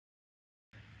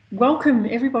Welcome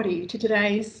everybody to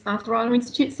today's Arthur Rylah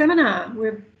Institute seminar.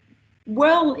 We're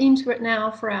well into it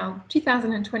now for our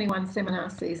 2021 seminar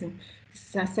season. This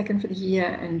is our second for the year,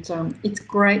 and it's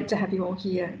great to have you all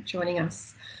here joining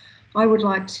us. I would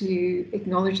like to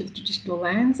acknowledge the traditional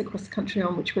lands across the country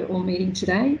on which we're all meeting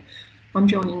today. I'm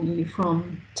joining you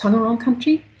from Taungurung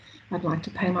country. I'd like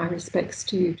to pay my respects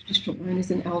to traditional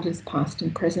owners and elders past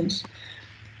and present,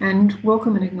 and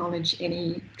welcome and acknowledge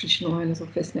any traditional owners or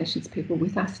First Nations people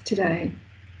with us today.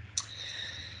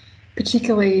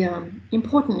 Particularly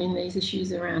important in these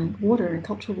issues around water and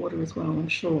cultural water as well, I'm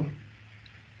sure.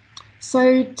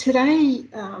 So today,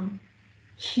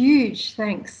 huge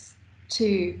thanks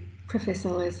to Professor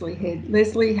Lesley Head.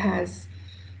 Lesley has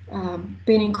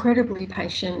been incredibly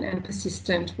patient and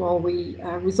persistent while we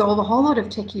resolve a whole lot of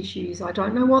tech issues. I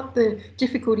don't know what the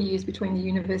difficulty is between the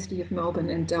University of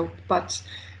Melbourne and Delft, but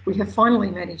we have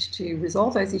finally managed to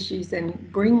resolve those issues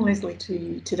and bring Lesley to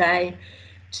you today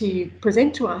to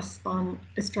present to us on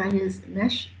Australia's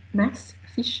mass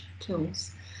fish kills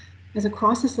as a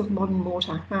crisis of modern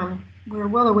water. We're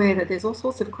well aware that there's all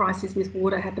sorts of crises with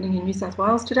water happening in New South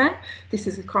Wales today. This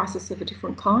is a crisis of a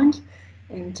different kind,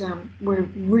 and we're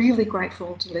really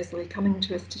grateful to Lesley coming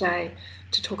to us today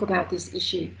to talk about this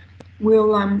issue.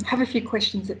 We'll have a few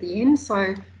questions at the end,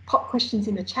 so pop questions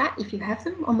in the chat if you have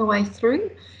them on the way through.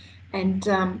 And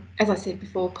as I said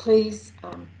before, please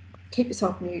keep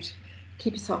yourself mute,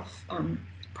 keep yourself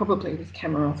probably with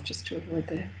camera off just to avoid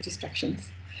the distractions.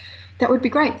 That would be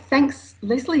great. Thanks,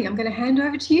 Lesley. I'm going to hand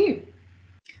over to you.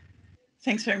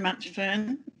 Thanks very much,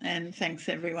 Fern, and thanks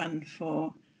everyone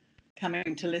for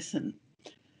coming to listen.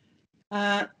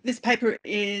 This paper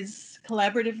is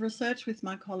collaborative research with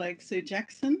my colleague Sue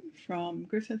Jackson from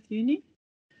Griffith Uni.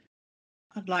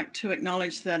 I'd like to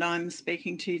acknowledge that I'm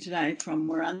speaking to you today from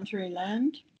Wurundjeri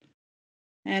land,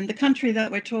 and the country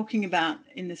that we're talking about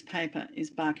in this paper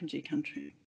is Barkindji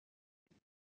country.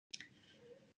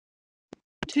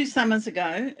 2 summers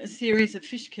ago, a series of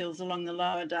fish kills along the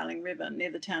lower Darling River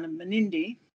near the town of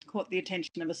Menindee caught the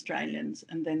attention of Australians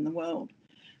and then the world.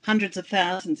 Hundreds of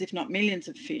thousands, if not millions,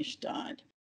 of fish died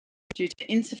due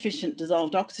to insufficient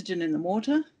dissolved oxygen in the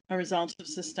water, a result of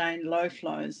sustained low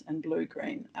flows and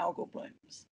blue-green algal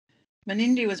blooms.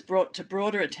 Menindee was brought to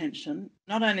broader attention,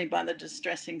 not only by the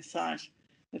distressing sight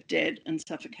of dead and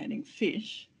suffocating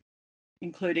fish,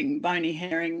 including bony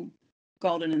herring,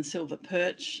 golden and silver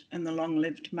perch, and the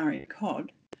long-lived Murray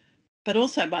cod, but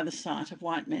also by the sight of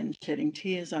white men shedding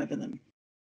tears over them.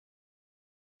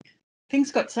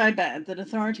 Things got so bad that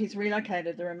authorities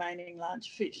relocated the remaining large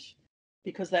fish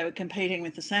because they were competing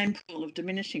with the same pool of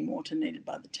diminishing water needed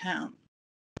by the town,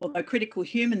 although critical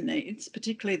human needs,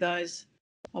 particularly those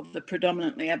of the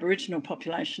predominantly Aboriginal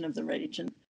population of the region,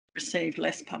 received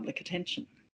less public attention.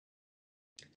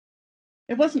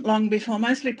 It wasn't long before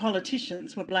mostly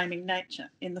politicians were blaming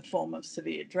nature in the form of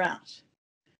severe drought.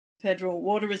 Federal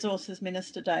Water Resources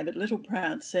Minister David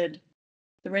Littleproud said,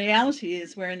 "The reality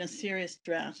is we're in a serious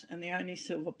drought and the only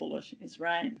silver bullet is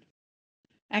rain."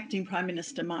 Acting Prime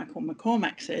Minister Michael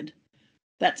McCormack said,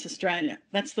 "That's Australia.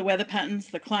 That's the weather patterns,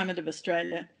 the climate of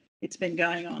Australia. It's been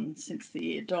going on since the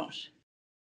year dot."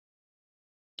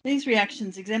 These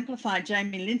reactions exemplify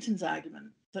Jamie Linton's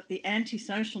argument that the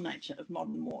antisocial nature of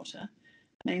modern water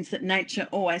means that nature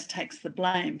always takes the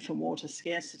blame for water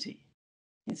scarcity,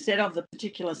 instead of the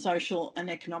particular social and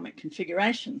economic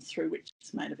configurations through which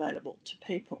it's made available to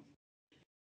people.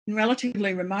 In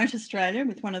relatively remote Australia,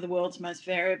 with one of the world's most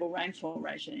variable rainfall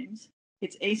regimes,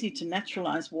 it's easy to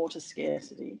naturalise water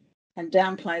scarcity and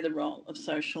downplay the role of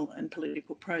social and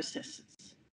political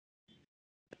processes.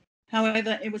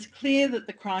 However, it was clear that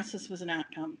the crisis was an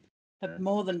outcome of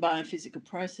more than biophysical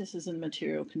processes and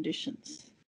material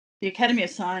conditions. The Academy of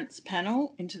Science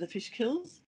panel into the fish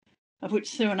kills, of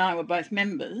which Sue and I were both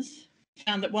members,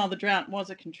 found that while the drought was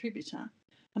a contributor,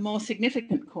 a more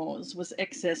significant cause was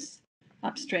excess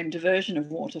upstream diversion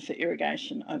of water for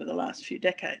irrigation over the last few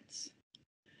decades.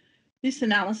 This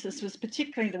analysis was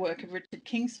particularly the work of Richard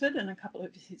Kingsford and a couple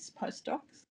of his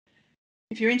postdocs.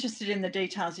 If you're interested in the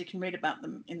details, you can read about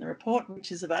them in the report,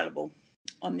 which is available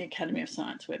on the Academy of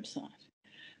Science website.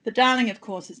 The Darling, of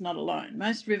course, is not alone.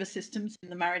 Most river systems in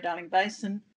the Murray-Darling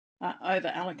Basin are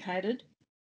over-allocated,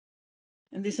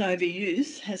 and this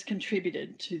overuse has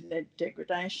contributed to their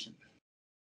degradation.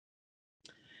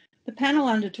 The panel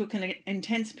undertook an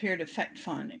intense period of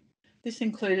fact-finding. This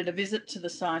included a visit to the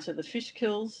site of the fish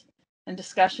kills and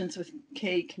discussions with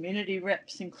key community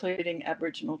reps, including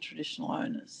Aboriginal traditional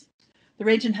owners. The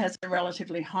region has a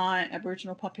relatively high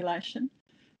Aboriginal population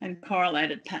and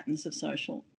correlated patterns of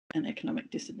social and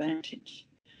economic disadvantage.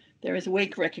 there is a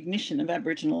weak recognition of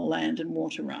Aboriginal land and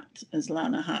water rights, as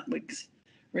Lana Hartwig's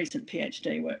recent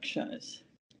PhD work shows.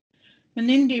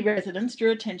 Menindee residents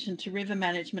drew attention to river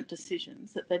management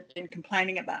decisions that they'd been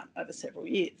complaining about over several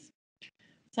years.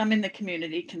 Some in the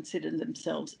community considered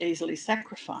themselves easily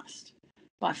sacrificed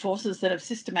by forces that have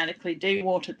systematically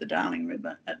dewatered the Darling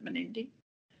River at Menindee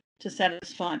to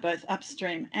satisfy both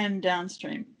upstream and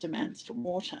downstream demands for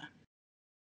water.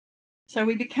 So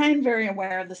we became very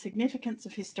aware of the significance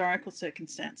of historical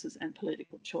circumstances and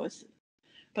political choices.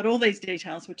 But all these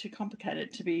details were too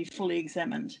complicated to be fully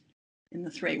examined in the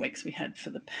 3 weeks we had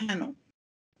for the panel.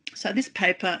 So this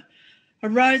paper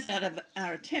arose out of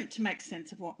our attempt to make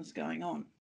sense of what was going on.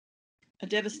 A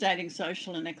devastating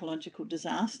social and ecological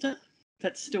disaster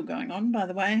that's still going on, by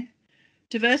the way,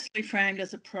 diversely framed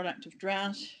as a product of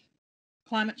drought,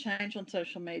 climate change on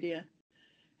social media,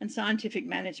 and scientific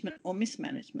management or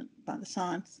mismanagement by the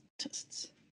scientists.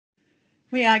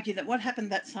 We argue that what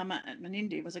happened that summer at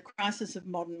Menindee was a crisis of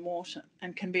modern water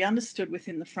and can be understood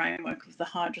within the framework of the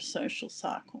hydrosocial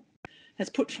cycle, as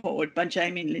put forward by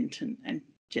Jamie Linton and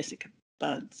Jessica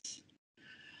Budds.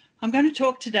 I'm going to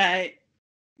talk today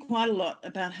quite a lot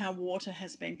about how water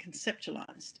has been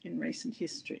conceptualised in recent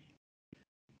history.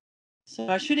 So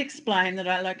I should explain that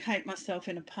I locate myself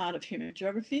in a part of human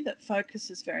geography that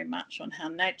focuses very much on how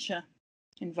nature,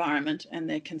 environment and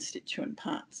their constituent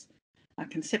parts are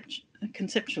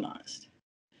conceptualised.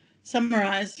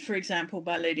 Summarised, for example,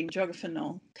 by leading geographer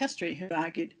Noel Castry, who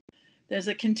argued there's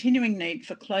a continuing need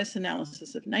for close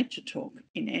analysis of nature talk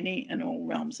in any and all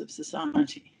realms of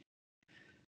society.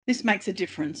 This makes a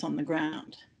difference on the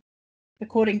ground.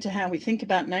 According to how we think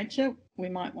about nature, we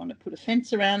might want to put a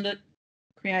fence around it,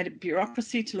 create a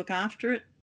bureaucracy to look after it,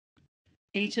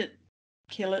 eat it,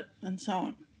 kill it, and so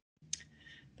on.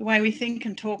 The way we think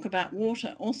and talk about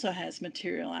water also has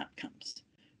material outcomes.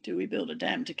 Do we build a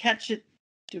dam to catch it?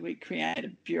 Do we create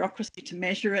a bureaucracy to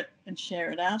measure it and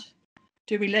share it out?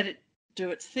 Do we let it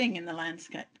do its thing in the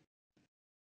landscape?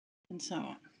 And so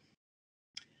on.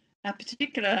 Our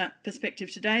particular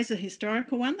perspective today is a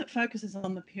historical one that focuses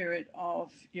on the period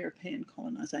of European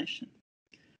colonisation.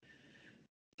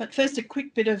 But first, a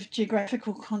quick bit of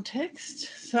geographical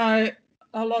context. So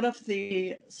a lot of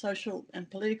the social and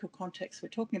political context we're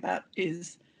talking about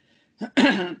is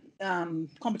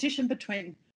competition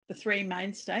between the 3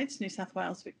 main states, New South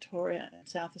Wales, Victoria and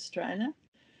South Australia,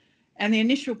 and the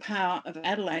initial power of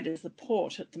Adelaide as the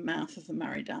port at the mouth of the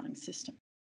Murray-Darling system.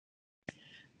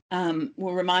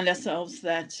 We'll remind ourselves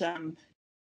that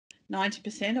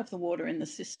 90% of the water in the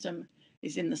system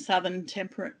is in the southern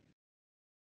temperate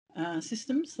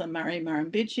systems, the Murray,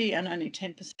 Murrumbidgee, and only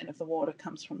 10% of the water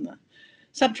comes from the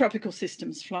subtropical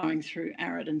systems flowing through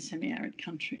arid and semi-arid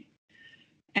country.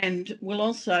 And we'll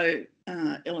also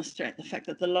illustrate the fact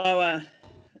that the lower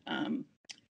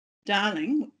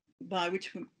Darling, by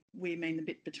which we mean the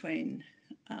bit between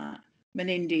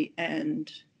Menindee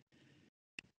and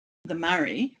the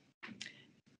Murray,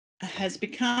 has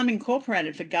become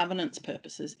incorporated for governance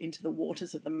purposes into the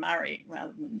waters of the Murray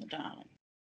rather than the Darling.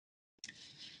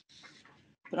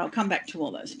 But I'll come back to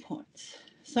all those points.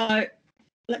 So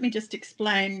let me just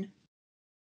explain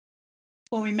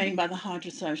what we mean by the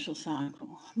hydrosocial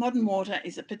cycle. Modern water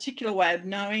is a particular way of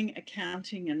knowing,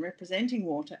 accounting and representing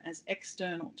water as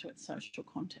external to its social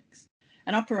context,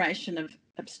 an operation of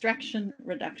abstraction,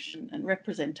 reduction and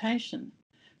representation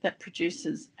that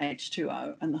produces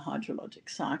H2O and the hydrologic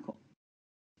cycle,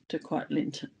 to quote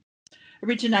Linton.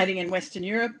 Originating in Western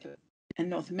Europe and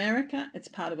North America, it's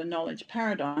part of a knowledge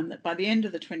paradigm that by the end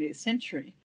of the 20th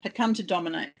century had come to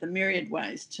dominate the myriad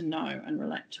ways to know and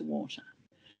relate to water.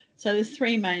 So there's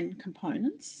 3 main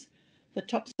components. The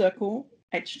top circle,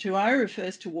 H2O,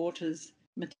 refers to water's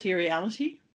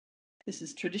materiality. This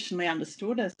is traditionally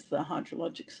understood as the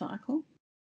hydrologic cycle.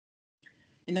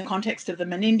 In the context of the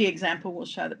Menindee example, we'll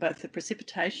show that both the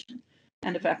precipitation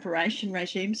and evaporation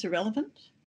regimes are relevant.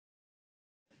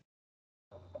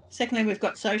 Secondly, we've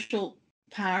got social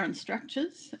power and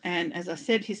structures. And as I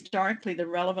said, historically, the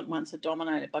relevant ones are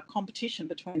dominated by competition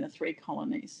between the 3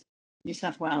 colonies, New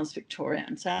South Wales, Victoria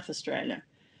and South Australia,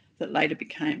 that later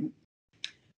became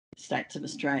states of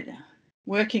Australia,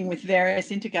 working with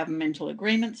various intergovernmental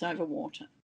agreements over water.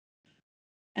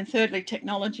 And thirdly,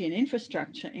 technology and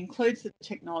infrastructure includes the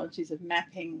technologies of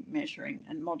mapping, measuring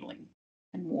and modelling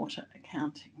and water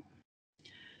accounting.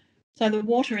 So the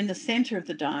water in the centre of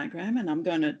the diagram, and I'm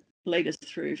going to lead us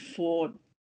through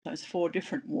those 4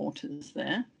 different waters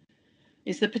there,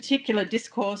 is the particular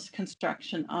discourse,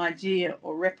 construction, idea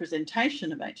or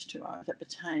representation of H2O that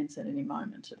pertains at any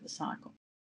moment of the cycle.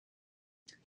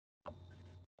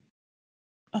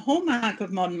 A hallmark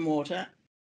of modern water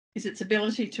is its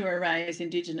ability to erase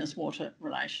Indigenous water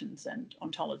relations and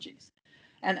ontologies.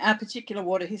 And our particular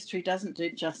water history doesn't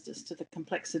do justice to the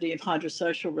complexity of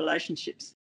hydrosocial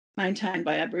relationships maintained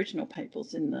by Aboriginal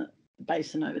peoples in the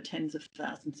basin over tens of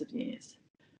thousands of years,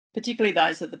 particularly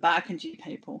those of the Barkindji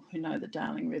people who know the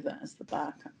Darling River as the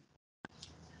Barker.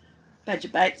 Badger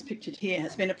Bates, pictured here,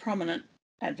 has been a prominent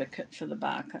advocate for the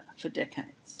Barker for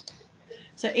decades.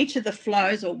 So each of the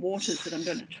flows or waters that I'm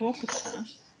going to talk about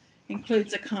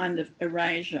includes a kind of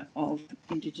erasure of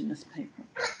Indigenous people.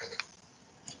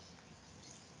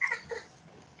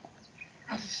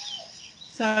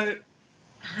 So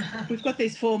we've got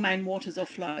these four main waters or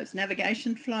flows: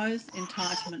 navigation flows,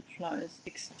 entitlement flows,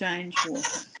 exchange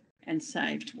water, and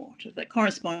saved water, that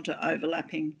correspond to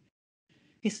overlapping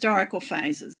historical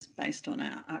phases based on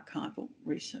our archival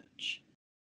research.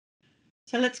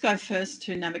 So let's go first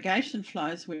to navigation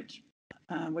flows, which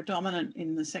were dominant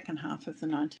in the second half of the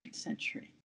 19th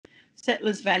century.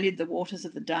 Settlers valued the waters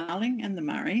of the Darling and the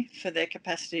Murray for their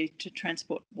capacity to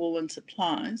transport wool and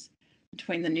supplies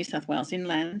between the New South Wales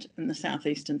inland and the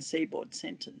southeastern seaboard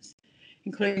centres,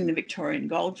 including the Victorian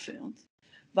goldfields,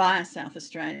 via South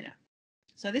Australia.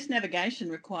 So this navigation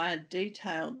required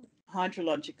detailed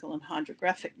hydrological and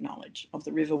hydrographic knowledge of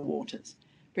the river waters,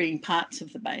 bringing parts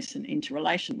of the basin into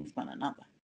relation with one another.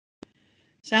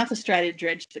 South Australia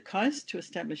dredged the coast to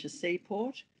establish a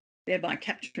seaport, thereby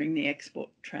capturing the export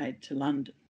trade to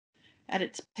London. At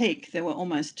its peak, there were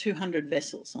almost 200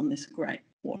 vessels on this great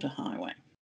water highway.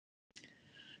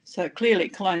 So clearly,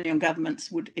 colonial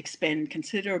governments would expend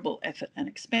considerable effort and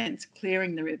expense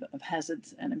clearing the river of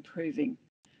hazards and improving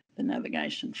the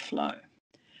navigation flow.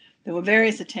 There were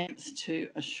various attempts to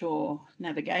assure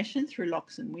navigation through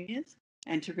locks and weirs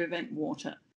and to prevent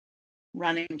water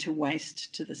running to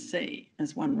waste to the sea,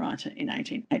 as one writer in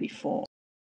 1884.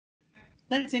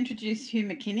 Let's introduce Hugh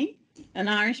McKinney, an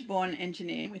Irish-born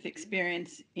engineer with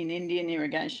experience in Indian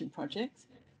irrigation projects,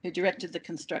 who directed the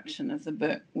construction of the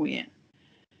Burke Weir.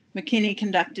 McKinney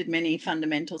conducted many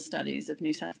fundamental studies of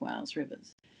New South Wales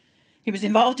rivers. He was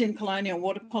involved in colonial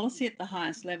water policy at the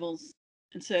highest levels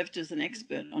and served as an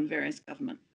expert on various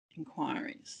government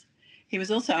inquiries. He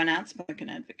was also an outspoken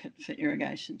advocate for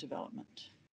irrigation development.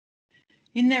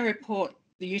 In their report,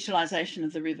 The Utilisation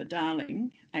of the River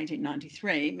Darling,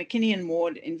 1893, McKinney and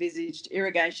Ward envisaged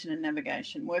irrigation and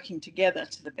navigation working together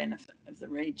to the benefit of the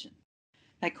region.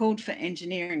 They called for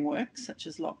engineering works, such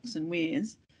as locks and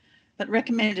weirs, but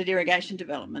recommended irrigation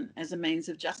development as a means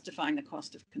of justifying the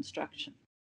cost of construction.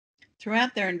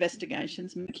 Throughout their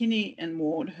investigations, McKinney and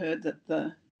Ward heard that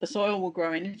the soil will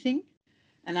grow anything,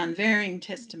 an unvarying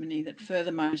testimony that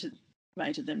further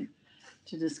motivated them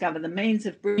to discover the means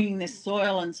of bringing this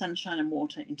soil and sunshine and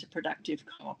water into productive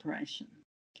cooperation.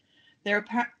 Their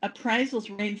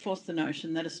appraisals reinforced the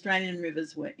notion that Australian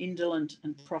rivers were indolent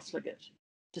and profligate,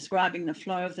 describing the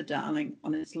flow of the Darling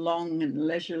on its long and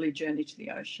leisurely journey to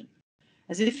the ocean,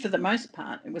 as if for the most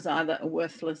part it was either a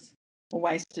worthless or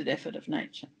wasted effort of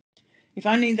nature. If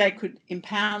only they could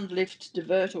impound, lift,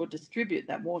 divert or distribute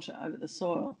that water over the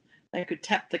soil, they could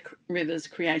tap the river's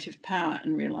creative power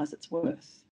and realise its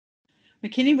worth.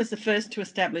 McKinney was the first to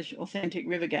establish authentic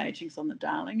river gaugings on the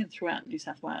Darling and throughout New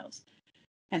South Wales,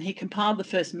 and he compiled the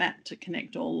first map to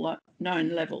connect all known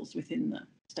levels within the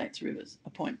state's rivers, a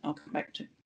point I'll come back to.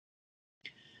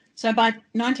 So by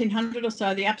 1900 or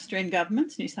so, the upstream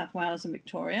governments, New South Wales and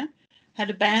Victoria,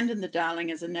 had abandoned the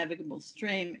Darling as a navigable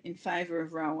stream in favour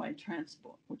of railway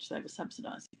transport, which they were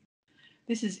subsidising.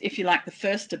 This is, if you like, the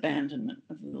first abandonment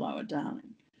of the lower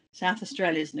Darling. South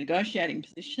Australia's negotiating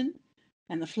position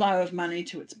and the flow of money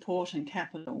to its port and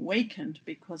capital weakened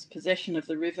because possession of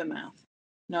the river mouth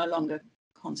no longer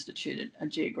constituted a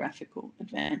geographical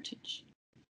advantage.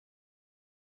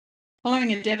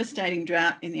 Following a devastating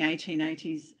drought in the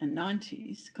 1880s and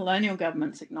 90s, colonial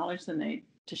governments acknowledged the need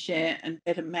to share and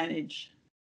better manage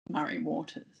Murray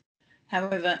waters.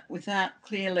 However, without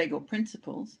clear legal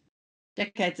principles,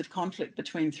 decades of conflict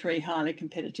between three highly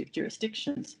competitive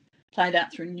jurisdictions played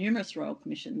out through numerous royal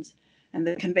commissions and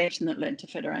the convention that led to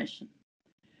federation.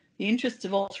 The interests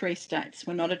of all three states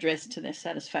were not addressed to their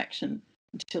satisfaction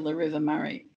until the River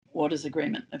Murray Waters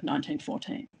Agreement of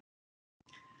 1914.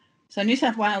 So New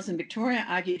South Wales and Victoria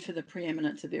argued for the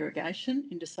preeminence of irrigation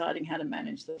in deciding how to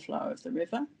manage the flow of the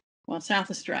river, while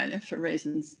South Australia, for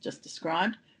reasons just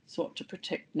described, sought to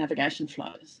protect navigation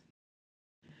flows.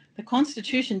 The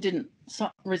Constitution didn't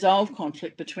resolve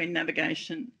conflict between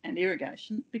navigation and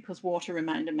irrigation because water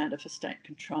remained a matter for state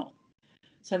control.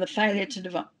 So the failure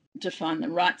to define the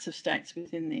rights of states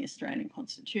within the Australian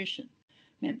Constitution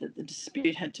meant that the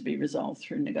dispute had to be resolved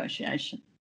through negotiation.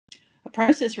 a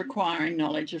process requiring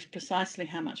knowledge of precisely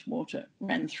how much water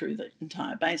ran through the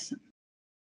entire basin.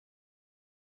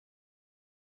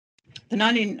 The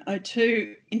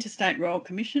 1902 Interstate Royal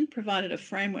Commission provided a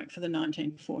framework for the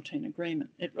 1914 agreement.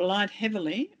 It relied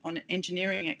heavily on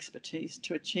engineering expertise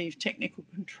to achieve technical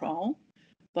control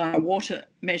via water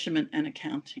measurement and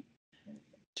accounting,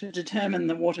 to determine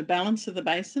the water balance of the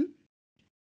basin,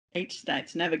 each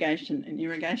state's navigation and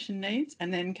irrigation needs,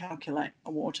 and then calculate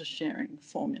a water sharing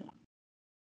formula.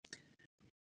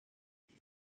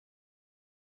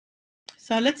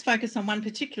 So let's focus on one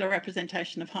particular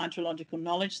representation of hydrological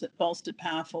knowledge that bolstered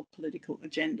powerful political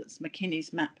agendas,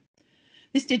 McKinney's map.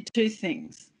 This did two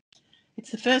things.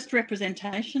 It's the first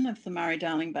representation of the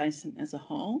Murray-Darling Basin as a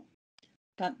whole,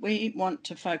 but we want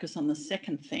to focus on the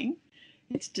second thing,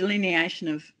 its delineation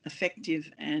of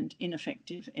effective and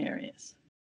ineffective areas.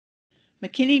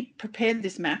 McKinney prepared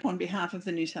this map on behalf of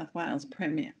the New South Wales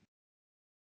Premier,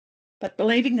 but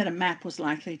believing that a map was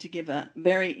likely to give a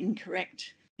very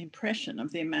incorrect impression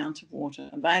of the amount of water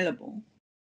available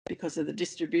because of the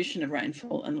distribution of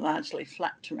rainfall and largely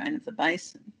flat terrain of the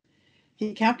basin,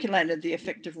 he calculated the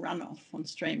effective runoff on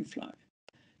stream flow,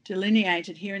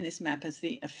 delineated here in this map as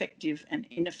the effective and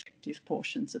ineffective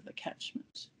portions of the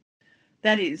catchment.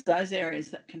 That is, those areas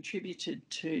that contributed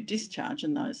to discharge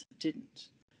and those that didn't.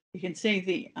 You can see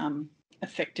the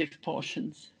effective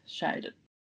portions shaded.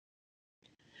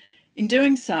 In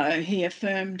doing so, he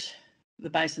affirmed the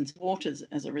basin's waters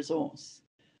as a resource,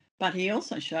 but he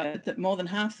also showed that more than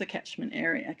half the catchment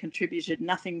area contributed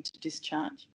nothing to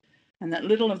discharge, and that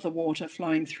little of the water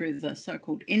flowing through the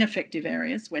so-called ineffective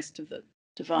areas west of the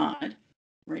divide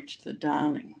reached the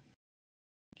Darling.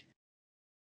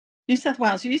 New South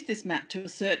Wales used this map to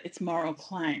assert its moral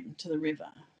claim to the river,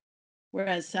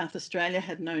 whereas South Australia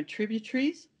had no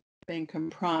tributaries, being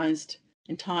comprised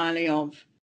entirely of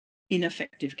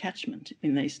ineffective catchment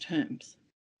in these terms.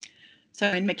 So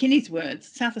in McKinney's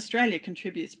words, South Australia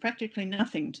contributes practically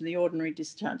nothing to the ordinary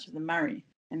discharge of the Murray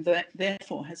and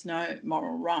therefore has no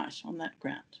moral right on that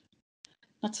ground.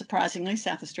 Not surprisingly,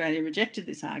 South Australia rejected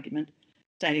this argument,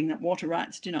 stating that water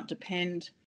rights do not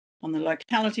depend on the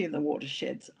locality of the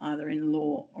watersheds, either in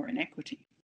law or in equity.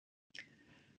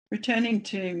 Returning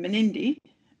to Menindee,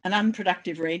 an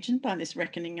unproductive region by this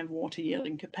reckoning of water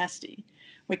yielding capacity,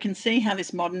 we can see how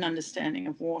this modern understanding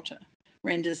of water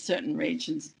renders certain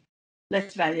regions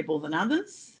less valuable than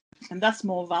others, and thus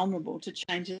more vulnerable to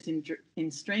changes in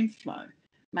stream flow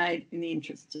made in the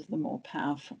interests of the more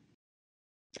powerful.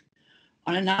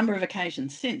 On a number of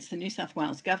occasions since, the New South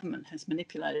Wales government has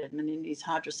manipulated Menindee's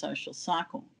hydrosocial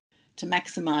cycle to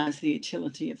maximise the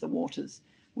utility of the waters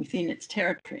within its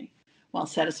territory, while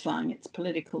satisfying its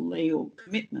political legal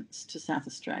commitments to South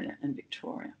Australia and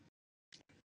Victoria.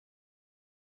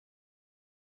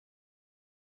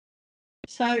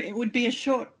 So it would be a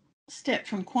short step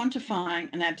from quantifying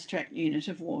an abstract unit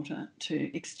of water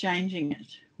to exchanging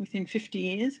it. Within 50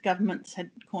 years, governments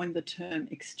had coined the term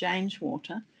exchange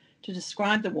water to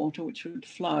describe the water which would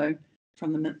flow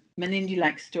from the Menindee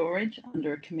Lake storage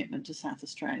under a commitment to South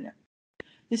Australia.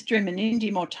 This drew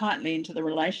Menindee more tightly into the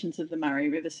relations of the Murray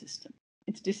River system,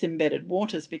 its disembedded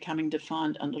waters becoming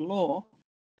defined under law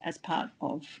as part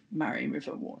of Murray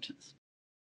River waters.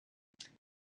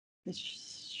 This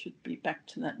should be back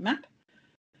to that map.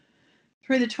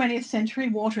 Through the 20th century,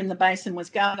 water in the basin was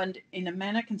governed in a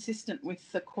manner consistent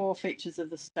with the core features of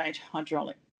the state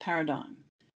hydraulic paradigm.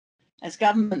 As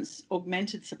governments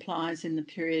augmented supplies in the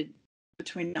period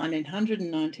between 1900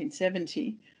 and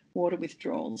 1970, water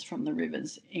withdrawals from the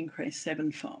rivers increased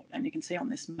sevenfold. And you can see on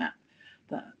this map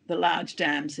the large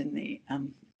dams in the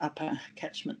upper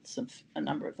catchments of a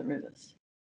number of the rivers.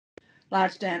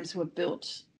 Large dams were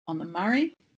built on the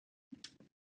Murray,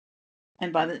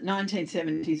 and by the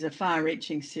 1970s, a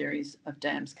far-reaching series of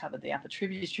dams covered the upper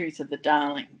tributaries of the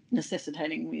Darling,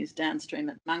 necessitating weirs downstream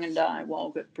at Mungandai,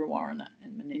 Walgett, Brewarrina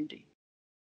and Menindee.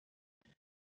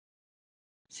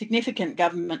 Significant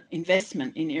government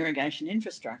investment in irrigation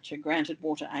infrastructure granted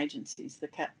water agencies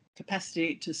the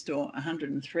capacity to store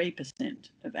 103%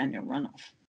 of annual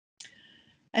runoff.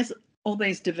 As all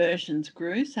these diversions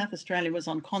grew, South Australia was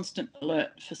on constant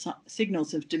alert for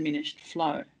signals of diminished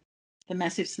flow. The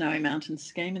massive Snowy Mountains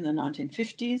scheme in the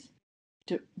 1950s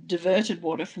diverted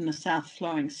water from the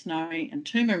south-flowing Snowy and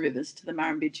Tooma rivers to the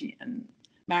Murrumbidgee and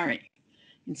Murray.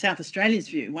 In South Australia's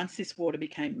view, once this water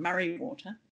became Murray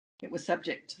water, it was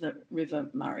subject to the River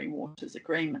Murray Waters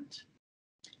Agreement.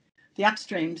 The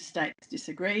upstream states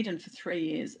disagreed and for 3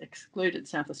 years excluded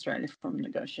South Australia from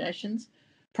negotiations,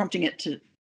 prompting it to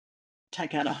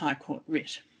take out a High Court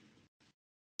writ.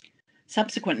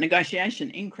 Subsequent negotiation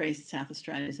increased South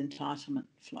Australia's entitlement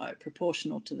flow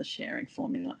proportional to the sharing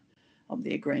formula of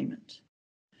the agreement.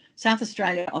 South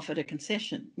Australia offered a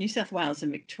concession. New South Wales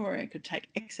and Victoria could take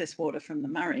excess water from the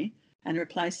Murray and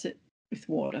replace it with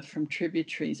water from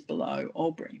tributaries below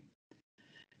Albury.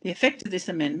 The effect of this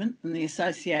amendment and the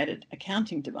associated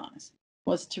accounting device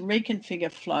was to reconfigure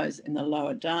flows in the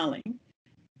lower Darling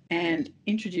and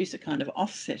introduce a kind of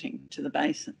offsetting to the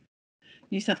basin.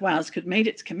 New South Wales could meet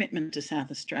its commitment to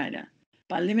South Australia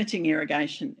by limiting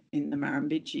irrigation in the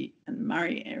Murrumbidgee and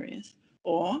Murray areas,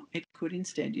 or it could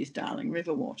instead use Darling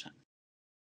River water.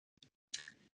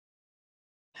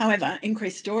 However,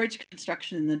 increased storage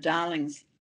construction in the Darling's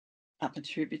upper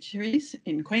tributaries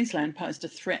in Queensland posed a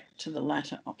threat to the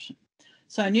latter option.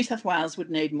 So New South Wales would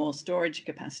need more storage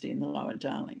capacity in the lower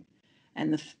Darling,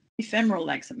 and the ephemeral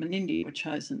lakes at Menindee were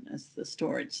chosen as the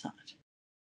storage site.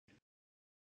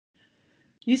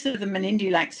 Use of the Menindee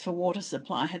lakes for water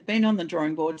supply had been on the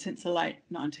drawing board since the late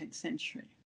 19th century.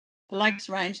 The lakes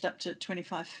ranged up to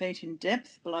 25 feet in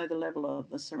depth below the level of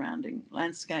the surrounding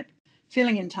landscape,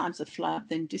 filling in times of flood,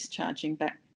 then discharging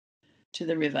back to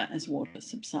the river as water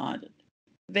subsided.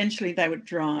 Eventually, they would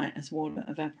dry as water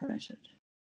evaporated.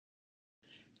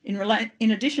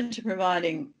 In addition to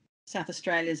providing South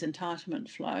Australia's entitlement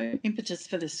flow, impetus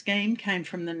for the scheme came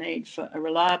from the need for a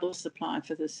reliable supply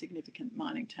for the significant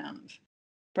mining town of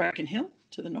Broken Hill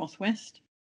to the northwest.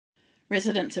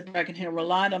 Residents of Broken Hill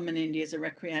relied on Menindee as a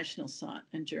recreational site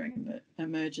and during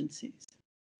emergencies.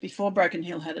 Before Broken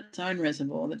Hill had its own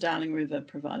reservoir, the Darling River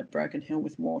provided Broken Hill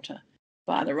with water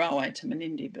via the railway to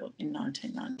Menindee, built in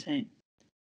 1919.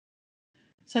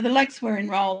 So the lakes were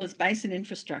enrolled as basin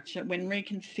infrastructure when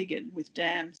reconfigured with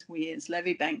dams, weirs,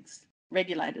 levee banks,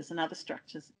 regulators and other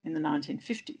structures in the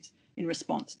 1950s in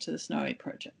response to the Snowy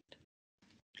project.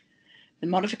 The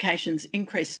modifications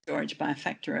increased storage by a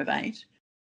factor of 8,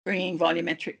 bringing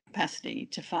volumetric capacity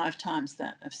to 5 times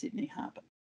that of Sydney Harbour.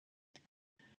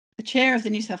 The chair of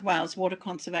the New South Wales Water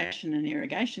Conservation and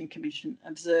Irrigation Commission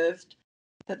observed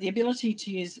that the ability to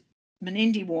use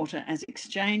Menindee water as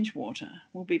exchange water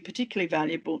will be particularly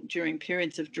valuable during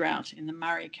periods of drought in the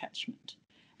Murray catchment,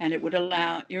 and it would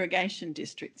allow irrigation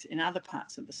districts in other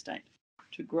parts of the state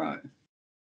to grow.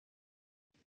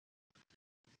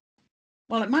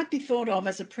 While it might be thought of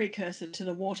as a precursor to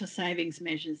the water savings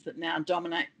measures that now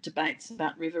dominate debates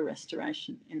about river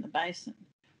restoration in the basin,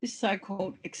 this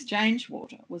so-called exchange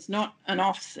water was not an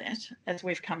offset, as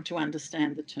we've come to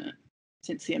understand the term,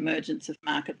 since the emergence of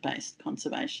market-based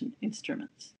conservation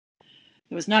instruments.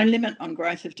 There was no limit on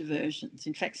growth of diversions.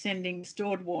 In fact, sending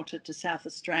stored water to South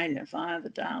Australia via the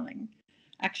Darling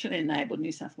actually enabled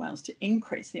New South Wales to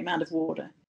increase the amount of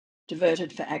water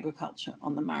diverted for agriculture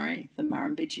on the Murray, the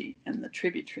Murrumbidgee and the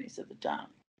tributaries of the Darling.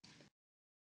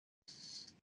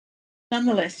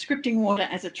 Nonetheless, scripting water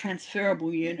as a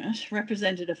transferable unit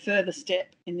represented a further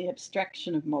step in the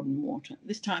abstraction of modern water,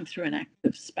 this time through an act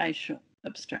of spatial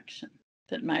abstraction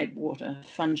that made water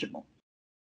fungible.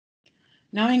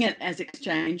 Knowing it as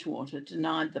exchange water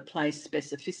denied the place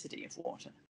specificity of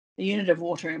water. The unit of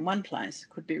water in one place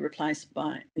could be replaced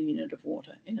by a unit of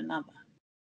water in another.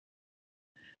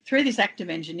 Through this act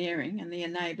of engineering and the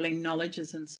enabling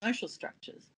knowledges and social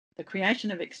structures, the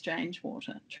creation of exchange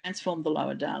water transformed the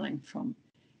lower Darling from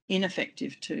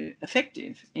ineffective to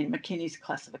effective in McKinney's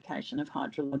classification of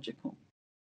hydrological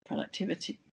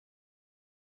productivity.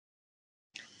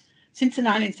 Since the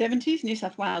 1970s, New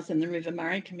South Wales and the River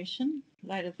Murray Commission,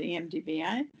 later the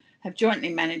MDBA, have jointly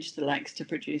managed the lakes to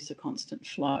produce a constant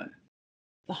flow.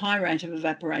 The high rate of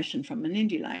evaporation from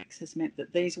Menindee lakes has meant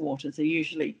that these waters are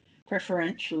usually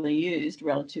preferentially used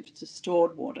relative to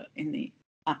stored water in the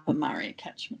upper Murray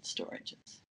catchment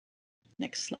storages.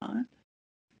 Next slide.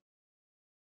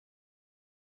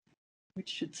 Which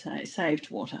should say saved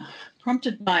water.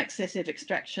 Prompted by excessive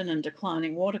extraction and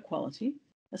declining water quality,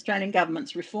 Australian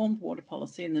governments reformed water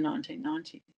policy in the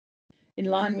 1990s. In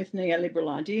line with neoliberal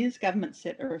ideas, government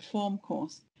set a reform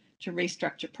course to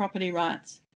restructure property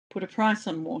rights, put a price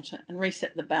on water and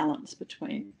reset the balance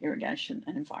between irrigation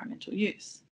and environmental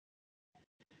use.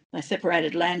 They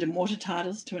separated land and water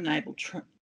titles to enable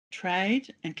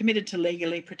trade and committed to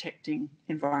legally protecting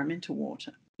environmental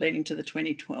water, leading to the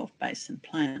 2012 Basin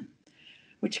Plan,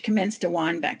 which commenced a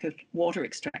windback of water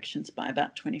extractions by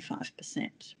about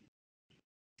 25%.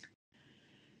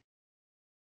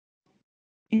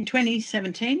 In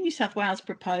 2017, New South Wales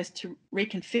proposed to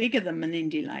reconfigure the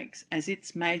Menindee lakes as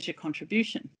its major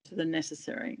contribution to the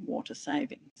necessary water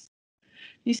savings.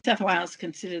 New South Wales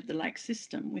considered the lake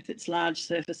system, with its large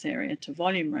surface area to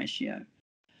volume ratio,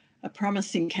 a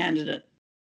promising candidate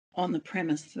on the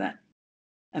premise that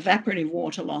evaporative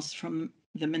water loss from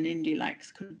the Menindee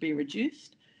lakes could be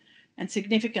reduced, and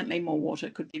significantly more water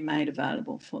could be made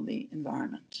available for the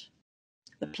environment.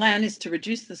 The plan is to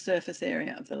reduce the surface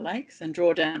area of the lakes and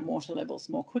draw down water levels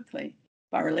more quickly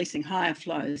by releasing higher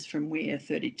flows from Weir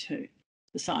 32,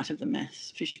 the site of the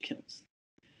mass fish kills.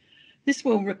 This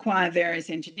will require various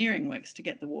engineering works to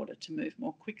get the water to move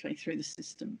more quickly through the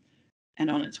system and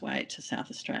on its way to South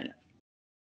Australia.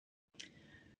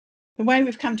 The way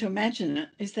we've come to imagine it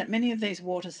is that many of these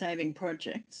water-saving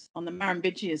projects on the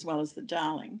Murrumbidgee as well as the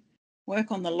Darling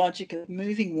work on the logic of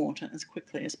moving water as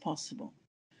quickly as possible.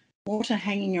 Water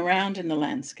hanging around in the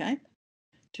landscape,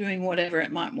 doing whatever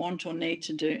it might want or need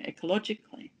to do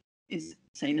ecologically, is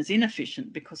seen as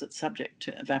inefficient because it's subject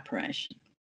to evaporation.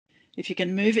 If you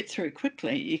can move it through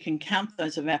quickly, you can count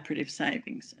those evaporative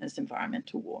savings as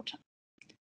environmental water.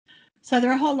 So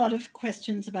there are a whole lot of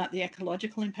questions about the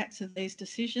ecological impacts of these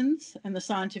decisions, and the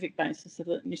scientific basis of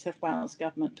the New South Wales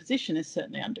government position is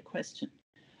certainly under question.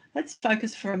 Let's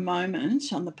focus for a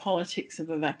moment on the politics of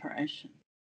evaporation.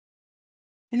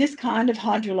 In this kind of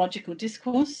hydrological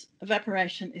discourse,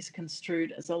 evaporation is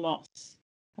construed as a loss,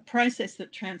 a process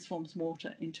that transforms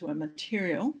water into a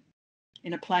material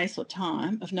in a place or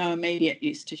time of no immediate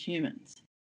use to humans.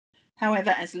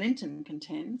 However, as Linton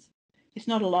contends, it's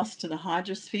not a loss to the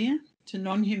hydrosphere, to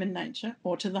non-human nature,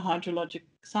 or to the hydrologic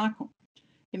cycle.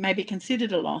 It may be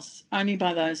considered a loss only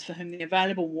by those for whom the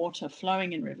available water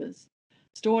flowing in rivers,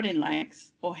 stored in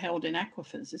lakes, or held in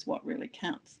aquifers is what really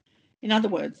counts. In other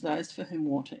words, those for whom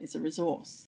water is a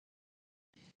resource.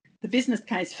 The business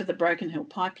case for the Broken Hill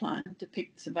pipeline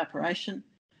depicts evaporation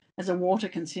as a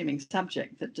water-consuming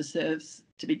subject that deserves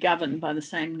to be governed by the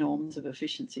same norms of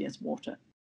efficiency as water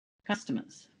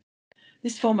customers.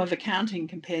 This form of accounting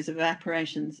compares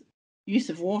evaporation's use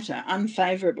of water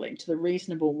unfavourably to the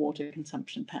reasonable water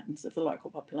consumption patterns of the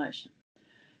local population.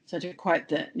 So to quote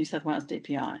the New South Wales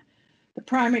DPI, the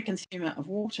primary consumer of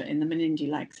water in the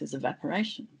Menindee lakes is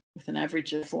evaporation, with an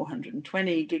average of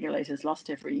 420 gigalitres lost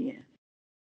every year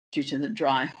due to the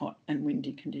dry, hot and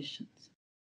windy conditions.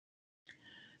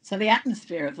 So the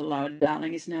atmosphere of the Lower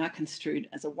Darling is now construed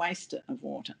as a waster of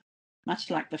water,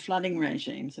 much like the flooding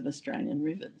regimes of Australian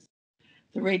rivers.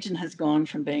 The region has gone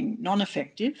from being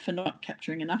non-effective for not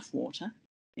capturing enough water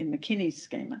in McKinney's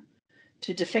schema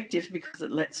to defective because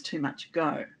it lets too much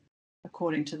go,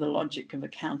 according to the logic of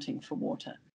accounting for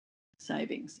water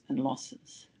savings and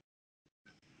losses.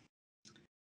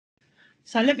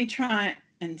 So let me try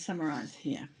and summarise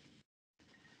here.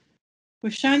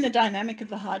 We've shown the dynamic of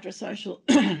the hydrosocial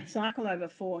cycle over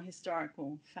 4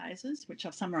 historical phases, which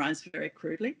I've summarised very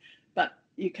crudely, but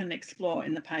you can explore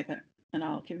in the paper, and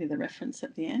I'll give you the reference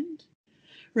at the end,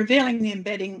 revealing the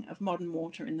embedding of modern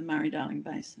water in the Murray-Darling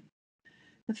Basin.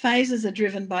 The phases are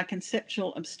driven by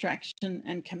conceptual abstraction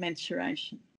and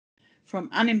commensuration, from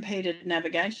unimpeded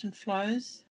navigation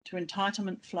flows to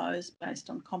entitlement flows based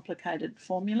on complicated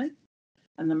formulae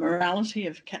and the morality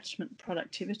of catchment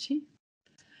productivity,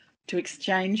 to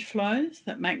exchange flows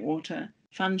that make water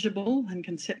fungible and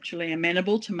conceptually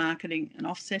amenable to marketing and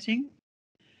offsetting,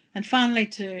 and finally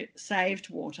to saved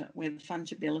water where the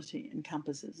fungibility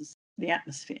encompasses the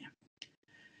atmosphere.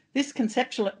 This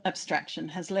conceptual abstraction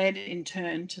has led in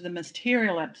turn to the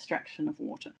material abstraction of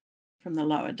water from the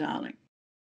Lower Darling,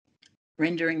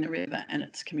 rendering the river and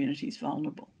its communities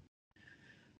vulnerable.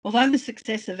 Although the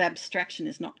success of abstraction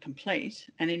is not complete,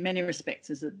 and in many respects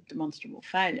is a demonstrable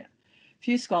failure,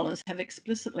 few scholars have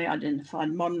explicitly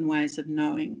identified modern ways of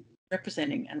knowing,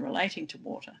 representing and relating to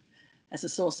water as a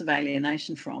source of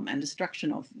alienation from and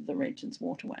destruction of the region's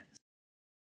waterways.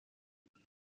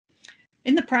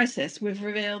 In the process, we've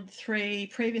revealed 3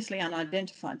 previously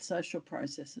unidentified social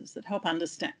processes that help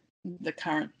understand the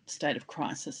current state of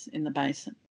crisis in the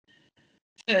basin.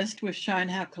 First, we've shown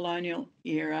how colonial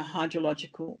era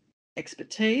hydrological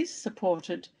expertise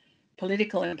supported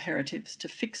political imperatives to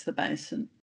fix the basin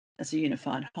as a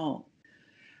unified whole.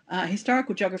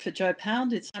 Historical geographer Joe Powell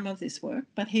did some of this work,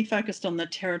 but he focused on the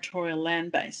territorial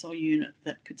land base or unit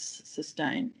that could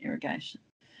sustain irrigation.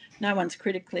 No one's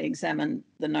critically examined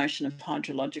the notion of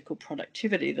hydrological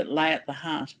productivity that lay at the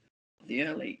heart of the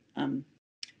early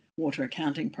water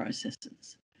accounting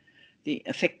processes, the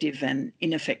effective and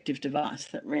ineffective device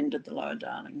that rendered the Lower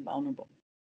Darling vulnerable.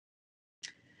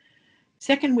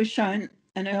 Second, we've shown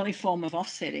an early form of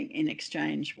offsetting in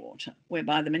exchange water,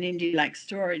 whereby the Menindee Lake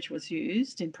storage was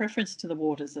used in preference to the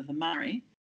waters of the Murray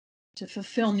to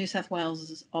fulfil New South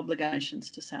Wales's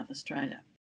obligations to South Australia.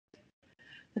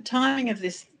 The timing of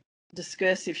this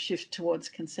discursive shift towards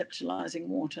conceptualising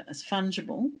water as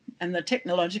fungible and the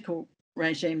technological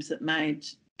regimes that made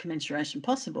commensuration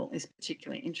possible is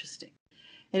particularly interesting.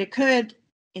 It occurred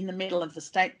in the middle of the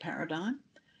state paradigm,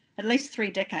 at least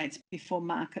 3 decades before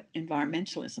market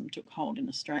environmentalism took hold in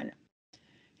Australia.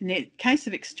 In the case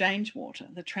of exchange water,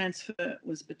 the transfer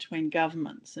was between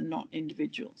governments and not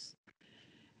individuals,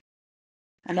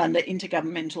 and under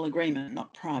intergovernmental agreement,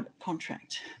 not private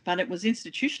contract. But it was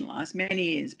institutionalised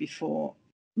many years before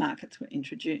markets were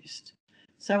introduced.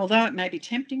 So although it may be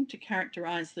tempting to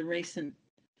characterise the recent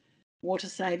water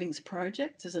savings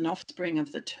projects as an offspring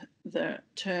of the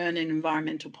turn in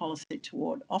environmental policy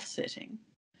toward offsetting,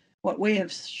 what we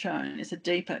have shown is a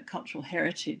deeper cultural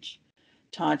heritage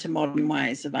tied to modern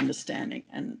ways of understanding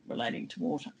and relating to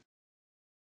water.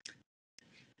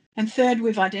 And third,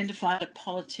 we've identified a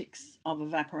politics of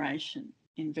evaporation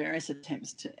in various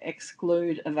attempts to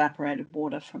exclude evaporated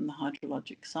water from the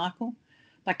hydrologic cycle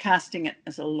by casting it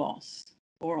as a loss,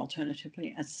 or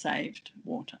alternatively as saved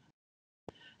water.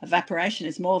 Evaporation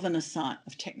is more than a site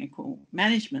of technical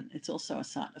management, it's also a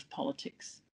site of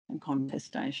politics and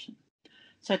contestation.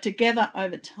 So together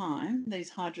over time,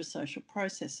 these hydrosocial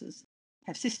processes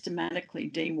have systematically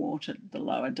dewatered the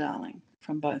lower Darling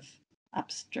from both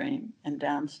upstream and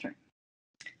downstream.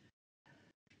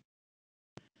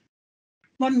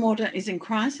 Modern water is in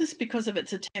crisis because of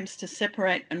its attempts to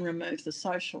separate and remove the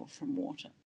social from water,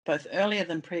 both earlier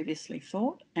than previously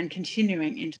thought and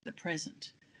continuing into the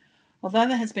present. Although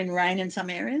there has been rain in some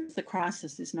areas, the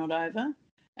crisis is not over,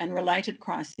 and related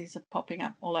crises are popping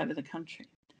up all over the country.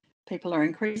 People are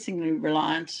increasingly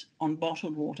reliant on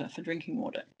bottled water for drinking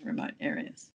water in remote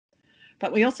areas.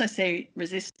 But we also see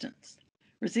resistance.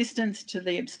 Resistance to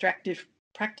the abstractive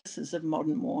practices of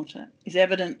modern water is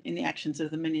evident in the actions of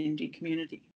the Menindee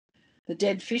community. The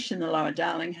dead fish in the lower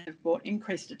Darling have brought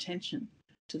increased attention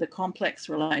to the complex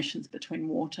relations between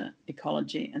water,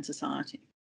 ecology and society.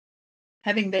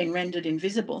 Having been rendered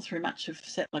invisible through much of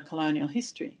settler colonial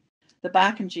history, the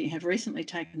Barkindji have recently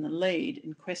taken the lead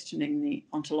in questioning the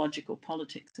ontological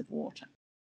politics of water.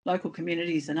 Local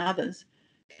communities and others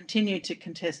continue to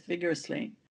contest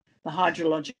vigorously the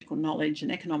hydrological knowledge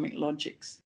and economic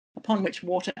logics upon which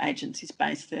water agencies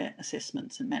base their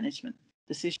assessments and management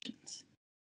decisions.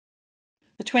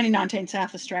 The 2019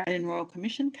 South Australian Royal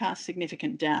Commission cast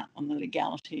significant doubt on the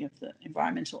legality of the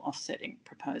environmental offsetting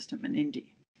proposed at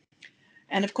Menindee.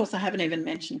 And of course, I haven't even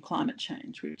mentioned climate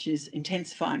change, which is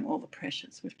intensifying all the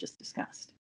pressures we've just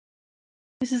discussed.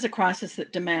 This is a crisis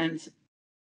that demands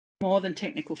more than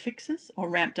technical fixes or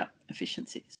ramped up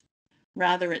efficiencies.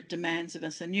 Rather, it demands of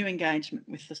us a new engagement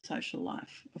with the social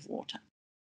life of water.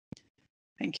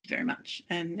 Thank you very much.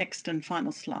 And next and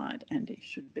final slide, Andy,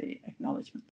 should be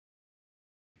acknowledgement.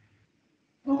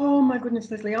 Oh my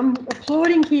goodness, Lesley, I'm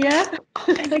applauding here.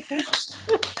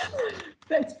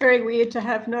 That's very weird to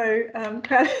have no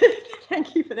crowd.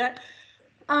 Thank you for that.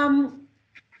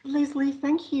 Lesley,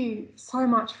 thank you so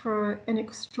much for an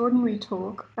extraordinary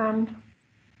talk.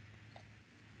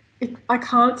 I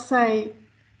can't say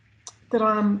that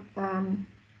I'm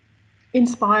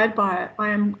inspired by it. I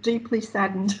am deeply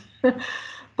saddened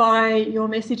by your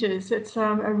messages. It's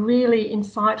a really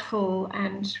insightful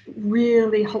and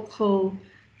really helpful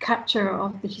capture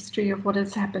of the history of what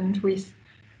has happened with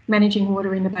managing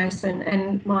water in the basin,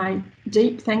 and my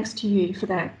deep thanks to you for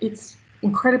that. It's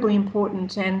incredibly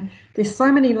important, and there's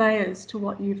so many layers to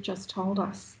what you've just told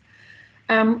us.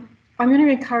 I'm going to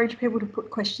encourage people to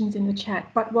put questions in the chat,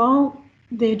 but while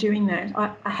they're doing that,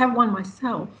 I have one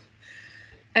myself,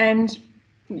 and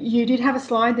you did have a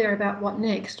slide there about what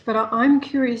next, but I'm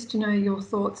curious to know your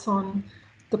thoughts on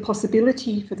the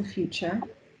possibility for the future.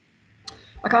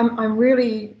 Like I'm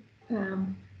really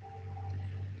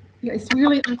it's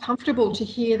really uncomfortable to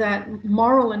hear that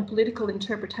moral and political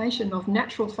interpretation of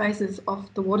natural phases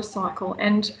of the water cycle,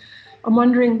 and I'm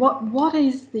wondering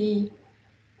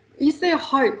is there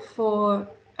hope for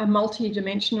a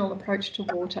multi-dimensional approach to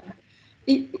water?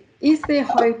 Is there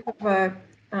hope of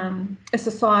a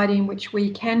society in which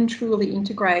we can truly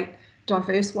integrate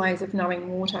diverse ways of knowing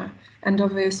water and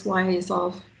diverse ways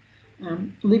of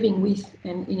living with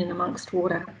and in and amongst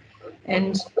water?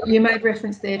 And you made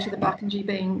reference there to the Barkindji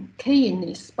being key in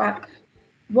this, but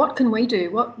what can we do?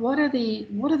 What are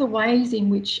the ways in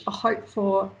which a hope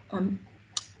for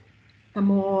a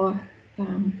more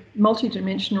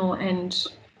multidimensional and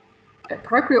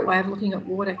appropriate way of looking at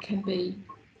water can be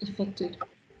effected?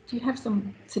 Do you have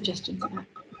some suggestions on that?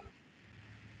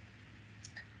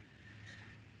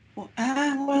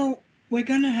 Well, we're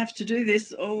going to have to do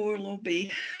this or we'll all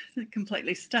be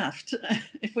completely stuffed.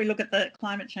 If we look at the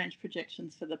climate change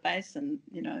projections for the basin,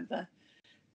 you know,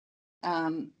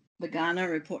 the Ghana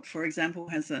report, for example,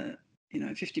 has a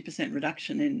 50%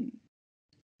 reduction in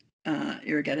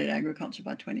irrigated agriculture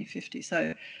by 2050.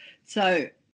 So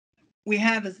we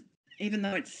have, even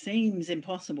though it seems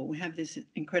impossible, we have this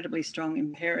incredibly strong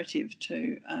imperative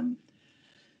to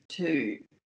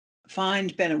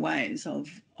find better ways of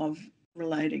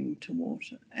relating to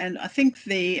water. And I think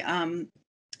there's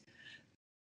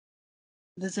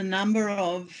a number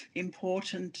of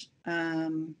important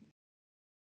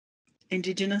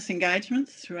Indigenous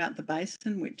engagements throughout the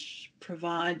basin which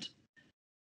provide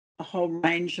a whole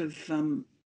range of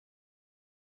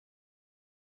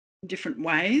different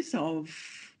ways of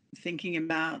thinking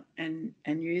about and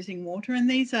using water. And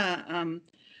these are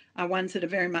ones that are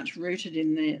very much rooted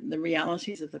in the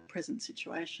realities of the present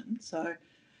situation. So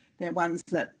they're ones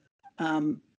that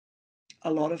a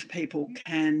lot of people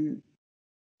can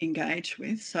engage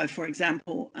with. So, for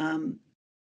example,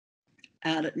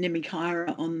 out at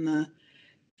Nimikaira on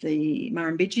the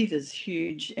Murrumbidgee, there's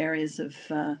huge areas of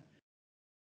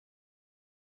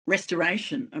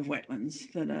restoration of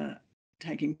wetlands that are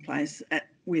taking place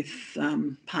with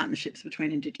partnerships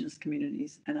between Indigenous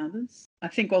communities and others. I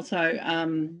think also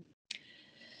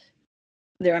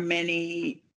there are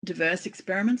many diverse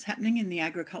experiments happening in the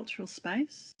agricultural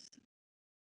space.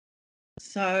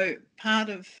 So part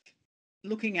of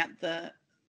looking at the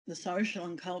social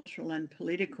and cultural and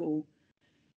political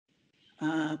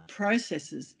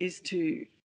processes is to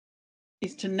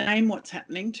name what's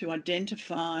happening, to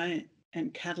identify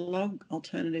and catalogue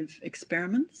alternative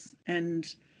experiments,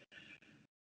 and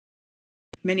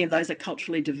many of those are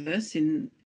culturally diverse.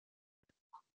 Even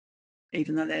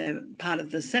though they're part of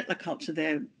the settler culture,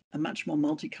 they're a much more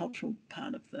multicultural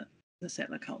part of the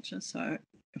settler culture. So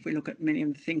if we look at many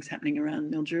of the things happening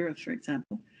around Mildura, for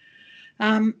example.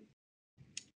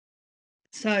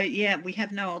 So yeah, we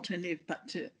have no alternative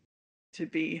but to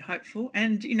be hopeful.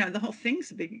 And, you know, the whole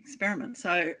thing's a big experiment.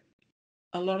 So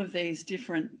a lot of these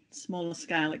different smaller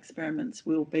scale experiments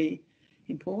will be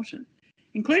important,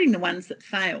 including the ones that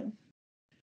fail.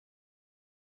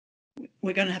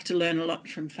 We're going to have to learn a lot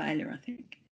from failure, I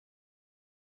think.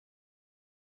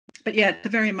 But yeah, it's a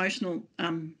very emotional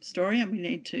story, and we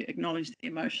need to acknowledge the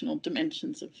emotional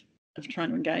dimensions of trying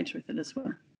to engage with it as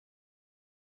well.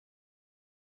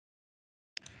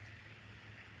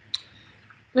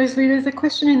 Lesley, there's a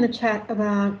question in the chat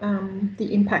about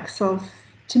the impacts of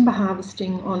timber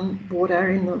harvesting on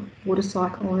water in the water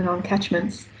cycle and on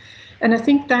catchments. And I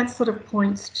think that sort of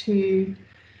points to, you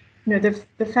know,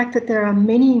 the fact that there are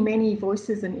many, many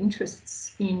voices and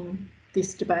interests in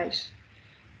this debate.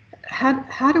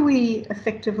 How do we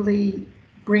effectively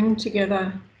bring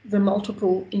together the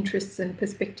multiple interests and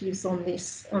perspectives on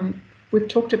this? We've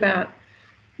talked about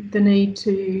the need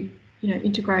to, you know,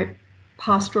 integrate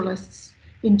pastoralists,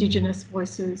 Indigenous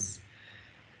voices.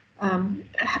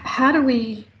 How do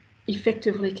we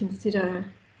effectively consider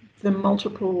the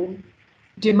multiple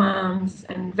demands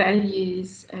and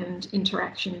values and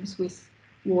interactions with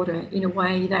water in a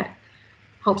way that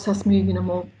helps us move in a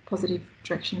more positive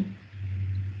direction?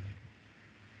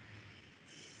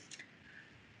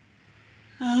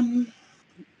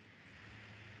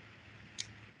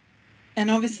 And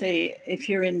obviously, if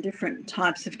you're in different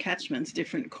types of catchments,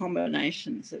 different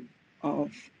combinations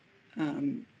of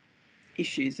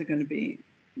issues are going to be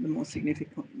the more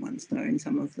significant ones. So in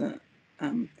some of the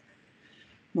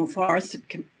more forested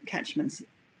catchments,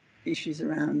 issues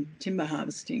around timber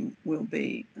harvesting will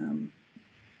be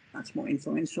much more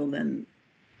influential than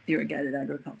irrigated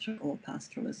agriculture or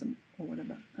pastoralism or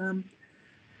whatever.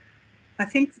 I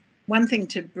think one thing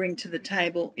to bring to the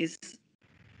table is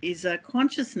a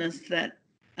consciousness that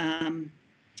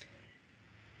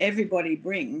everybody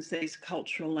brings these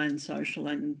cultural and social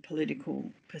and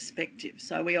political perspectives.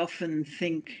 So we often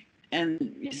think,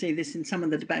 and you see this in some of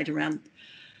the debate around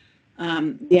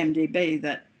the MDB,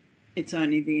 that it's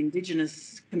only the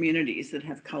Indigenous communities that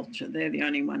have culture. They're the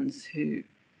only ones who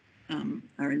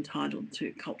are entitled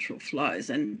to cultural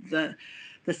flows. And the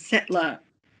settler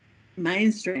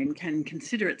mainstream can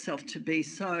consider itself to be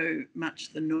so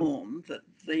much the norm that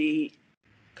the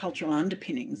cultural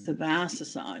underpinnings of our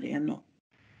society are not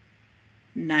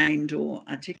named or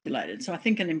articulated. So I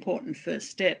think an important first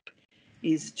step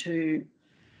is to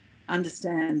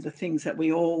understand the things that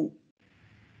we all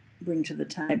bring to the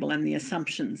table and the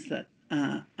assumptions that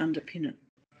underpin it.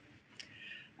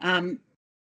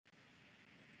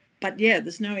 But yeah,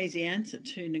 there's no easy answer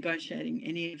to negotiating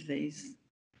any of these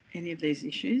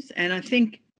issues. And I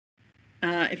think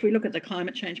if we look at the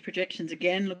climate change projections,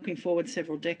 again, looking forward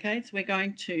several decades, we're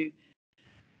going to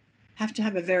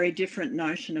have a very different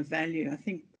notion of value. I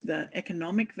think the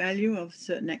economic value of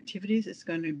certain activities is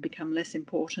going to become less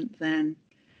important than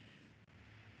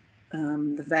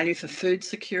the value for food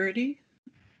security,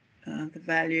 the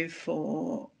value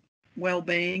for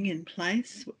well-being in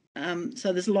place,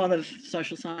 So there's a lot of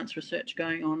social science research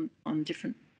going on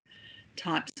different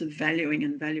types of valuing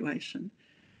and valuation.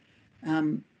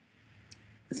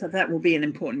 So that will be an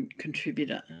important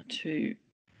contributor to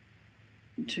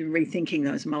rethinking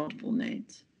those multiple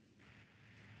needs.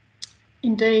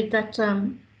 Indeed, that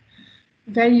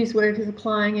values work is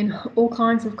applying in all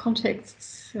kinds of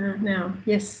contexts now.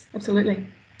 Yes, absolutely.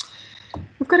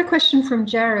 We've got a question from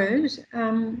Jared.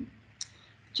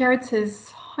 Jared says,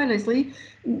 hi Lesley,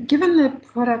 given the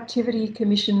Productivity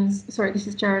Commission's, sorry, this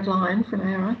is Jared Lyon from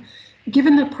ARI,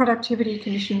 given the Productivity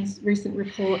Commission's recent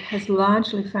report has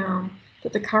largely found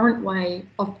that the current way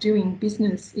of doing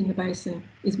business in the basin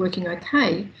is working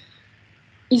okay,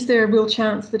 is there a real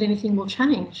chance that anything will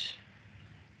change?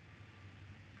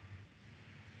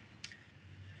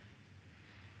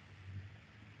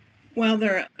 Well,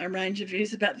 there are a range of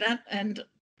views about that, and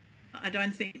I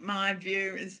don't think my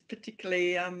view is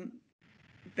particularly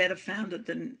better founded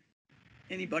than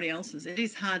anybody else's. It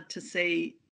is hard to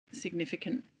see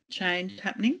significant change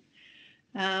happening,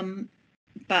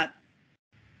 but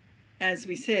as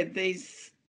we said,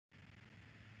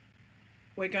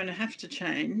 we're going to have to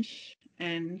change,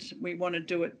 and we want to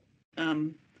do it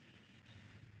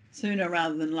sooner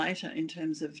rather than later in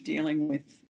terms of dealing with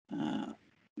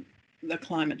the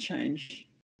climate change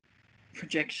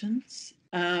projections.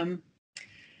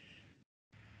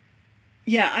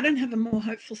 Yeah, I don't have a more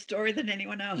hopeful story than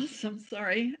anyone else. I'm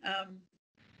sorry.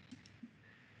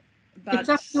 But it's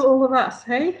up to all of us,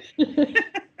 hey?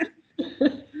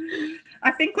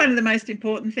 I think one of the most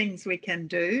important things we can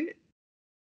do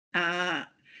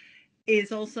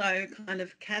is also kind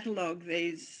of catalogue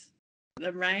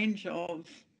the range of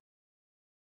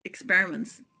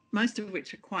experiments, most of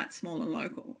which are quite small and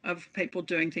local, of people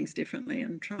doing things differently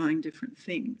and trying different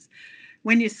things.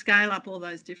 When you scale up all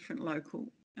those different local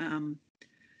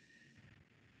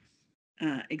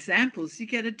examples, you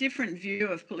get a different view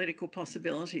of political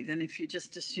possibility than if you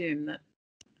just assume that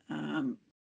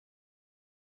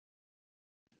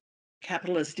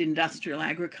capitalist industrial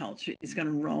agriculture is going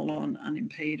to roll on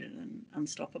unimpeded and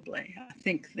unstoppably. I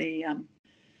think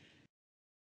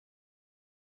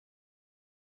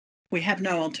we have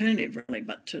no alternative really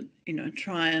but to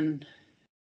try and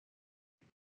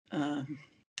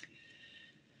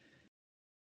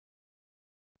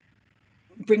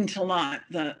bring to light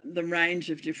the range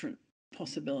of different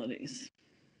possibilities.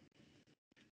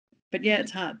 But yeah,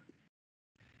 it's hard.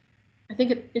 I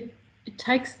think it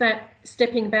takes that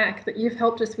stepping back that you've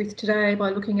helped us with today by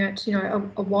looking at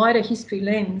a wider history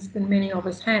lens than many of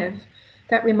us have.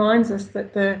 That reminds us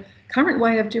that the current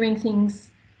way of doing things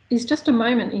is just a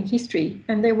moment in history,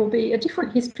 and there will be a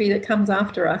different history that comes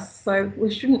after us. So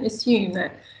we shouldn't assume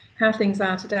that how things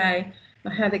are today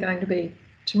are how they're going to be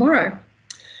tomorrow.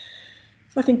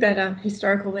 So I think that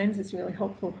historical lens is really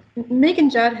helpful. Megan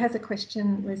Judd has a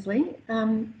question, Lesley.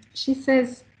 She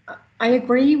says, I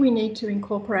agree we need to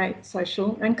incorporate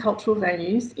social and cultural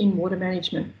values in water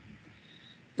management.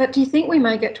 But do you think we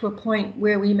may get to a point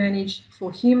where we manage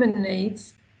for human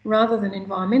needs rather than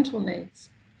environmental needs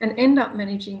and end up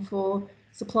managing for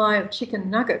supply of chicken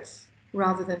nuggets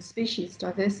rather than species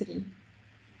diversity?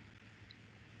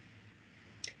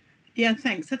 Yeah,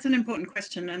 thanks. That's an important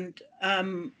question. And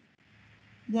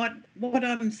what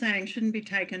I'm saying shouldn't be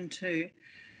taken to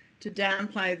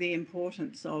downplay the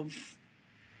importance of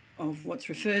what's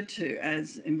referred to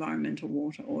as environmental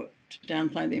water, or to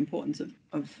downplay the importance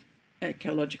of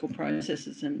ecological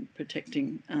processes and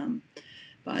protecting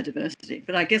biodiversity.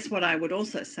 But I guess what I would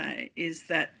also say is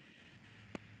that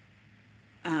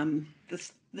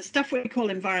the stuff we call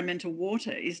environmental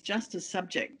water is just as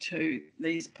subject to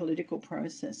these political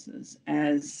processes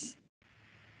as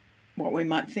what we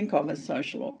might think of as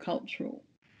social or cultural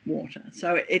water.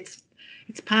 So it's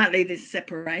partly this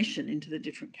separation into the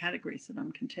different categories that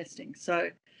I'm contesting.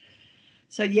 So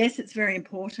yes, it's very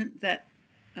important that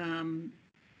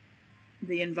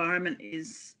the environment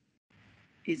is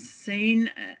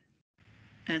seen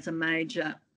as a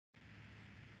major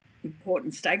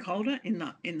important stakeholder in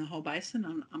the whole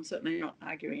basin. I'm certainly not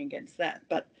arguing against that,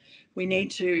 but we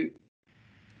need to.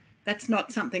 That's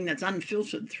not something that's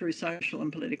unfiltered through social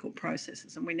and political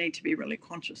processes, and we need to be really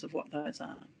conscious of what those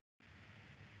are.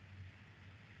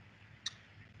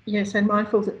 Yes, and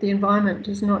mindful that the environment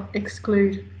does not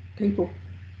exclude people.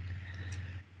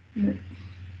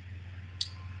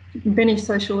 Many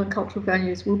social and cultural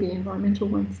values will be environmental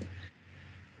ones.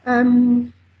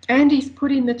 Andy's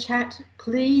put in the chat,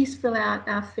 please fill out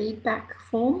our feedback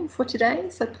form for today.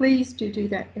 So please do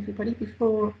that, everybody,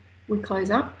 before we close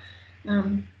up.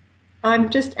 I'm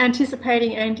just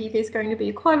anticipating, Andy, there's going to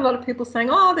be quite a lot of people saying,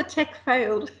 oh, the tech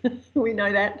failed. We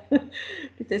know that.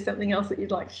 If there's something else that you'd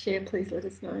like to share, please let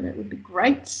us know. That would be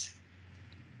great.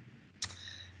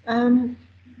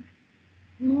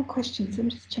 More questions. I'm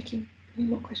just checking. Any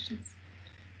more questions?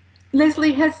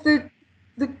 Lesley, has the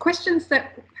questions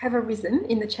that have arisen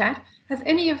in the chat, have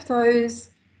any of those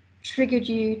triggered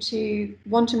you to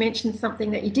want to mention something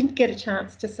that you didn't get a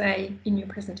chance to say in your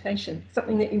presentation,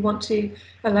 something that you want to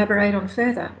elaborate on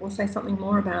further or say something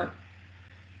more about?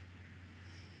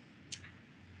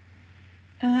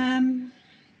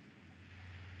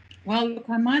 Well, look,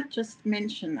 I might just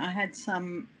mention I had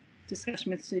some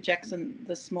discussion with Sue Jackson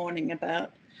this morning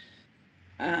about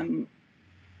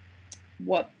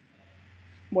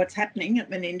what's happening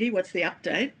at Menindee, what's the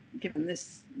update, given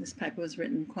this paper was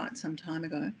written quite some time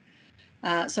ago.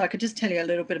 So I could just tell you a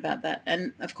little bit about that.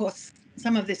 And of course,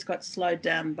 some of this got slowed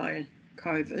down by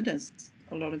COVID, as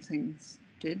a lot of things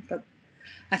did. But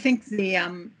I think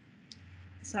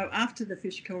so after the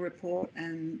Fishkill report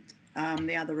and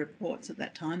the other reports at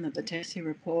that time, the Vitesse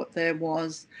report, there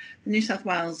was the New South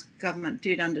Wales government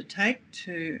did undertake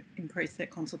to increase their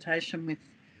consultation with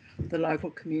the local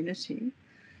community,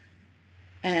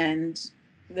 and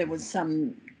there was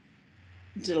some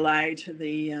delay to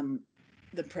the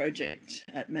project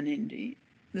at Menindee.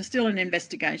 There's still an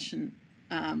investigation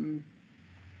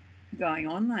going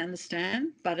on, I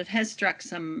understand, but it has struck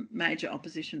some major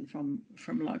opposition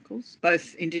from locals,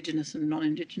 both Indigenous and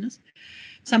non-Indigenous,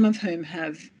 some of whom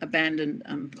have abandoned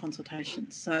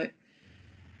consultations. So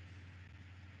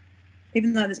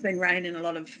even though there's been rain in a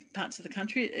lot of parts of the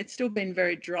country, it's still been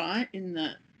very dry in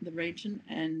the region,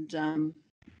 and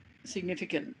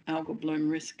significant algal bloom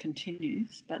risk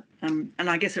continues. But and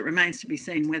I guess it remains to be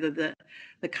seen whether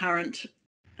the current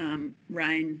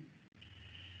rain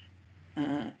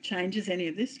changes any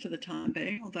of this for the time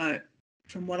being, although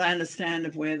from what I understand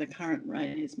of where the current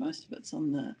rain is, most of it's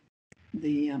on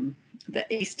the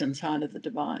eastern side of the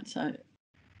divide, so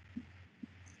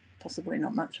possibly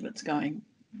not much of it's going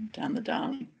down the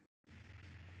Darling.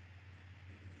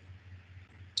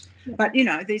 But, you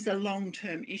know, these are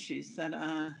long-term issues that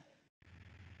are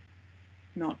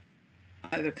not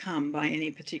overcome by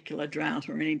any particular drought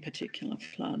or any particular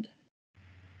flood.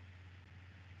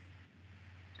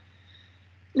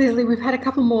 Lesley, we've had a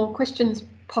couple more questions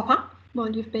pop up while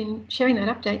you've been sharing that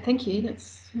update. Thank you.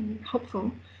 That's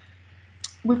helpful.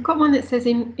 We've got one that says,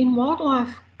 in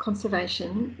wildlife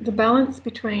conservation, the balance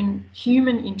between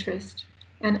human interest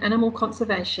and animal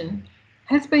conservation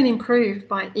has been improved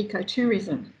by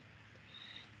ecotourism.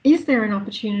 Is there an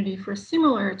opportunity for a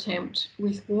similar attempt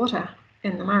with water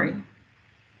and the Murray?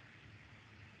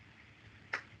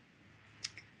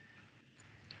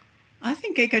 I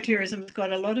think ecotourism has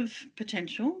got a lot of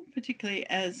potential, particularly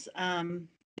as,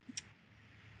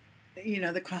 you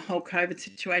know, the whole COVID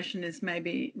situation is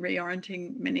maybe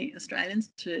reorienting many Australians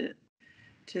to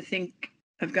think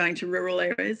of going to rural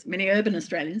areas, many urban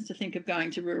Australians to think of going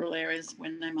to rural areas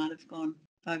when they might have gone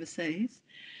overseas.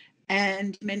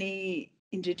 And many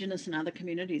Indigenous and other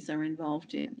communities are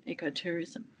involved in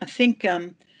ecotourism. I think,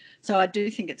 so I do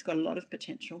think it's got a lot of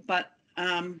potential, but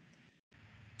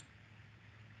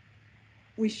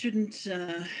we shouldn't,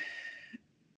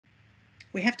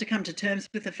 we have to come to terms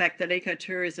with the fact that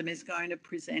ecotourism is going to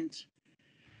present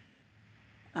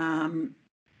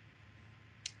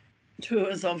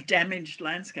tours of damaged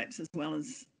landscapes as well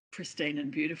as pristine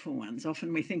and beautiful ones.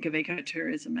 Often we think of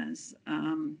ecotourism as,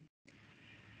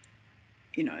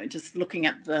 you know, just looking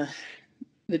at the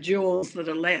jewels that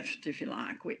are left, if you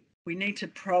like. We need to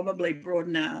probably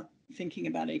broaden our thinking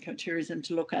about ecotourism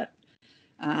to look at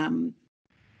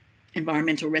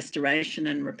environmental restoration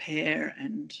and repair,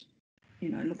 and, you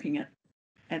know, looking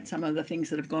at some of the things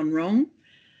that have gone wrong,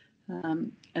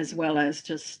 as well as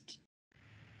just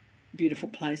beautiful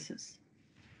places.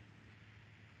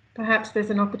 Perhaps there's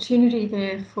an opportunity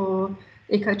there for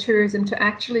ecotourism to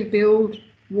actually build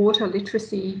water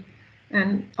literacy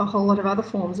and a whole lot of other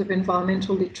forms of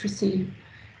environmental literacy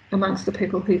amongst the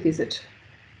people who visit.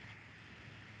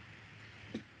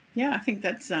 Yeah, I think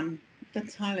that's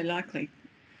highly likely.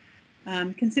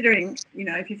 Considering, you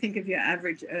know, if you think of your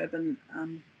average urban, I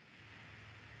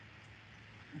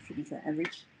shouldn't say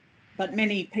average, but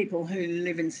many people who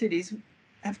live in cities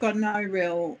have got no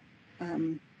real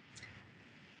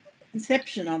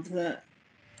conception of the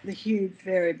huge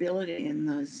variability in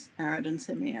those arid and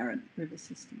semi-arid river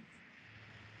systems.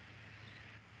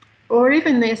 Or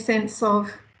even their sense of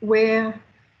where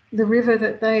the river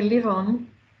that they live on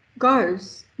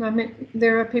goes. I mean,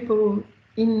 there are people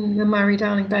in the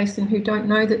Murray-Darling Basin who don't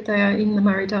know that they are in the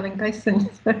Murray-Darling Basin.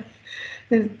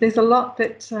 there's a lot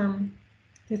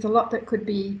that could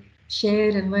be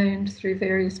shared and learned through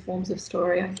various forms of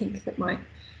story, I think, that might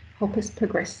help us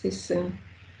progress this and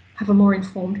have a more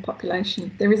informed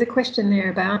population. There is a question there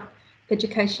about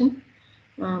education.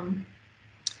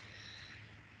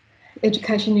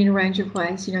 Education in a range of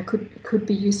ways, you know, could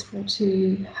be useful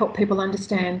to help people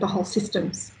understand the whole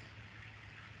systems.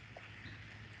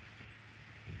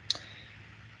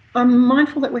 I'm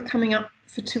mindful that we're coming up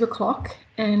for 2 o'clock,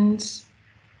 and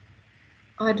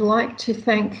I'd like to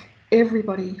thank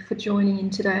everybody for joining in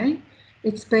today.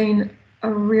 It's been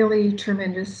a really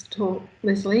tremendous talk,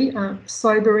 Lesley,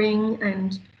 sobering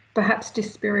and perhaps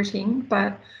dispiriting,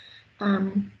 but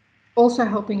also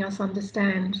helping us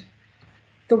understand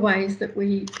the ways that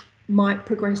we might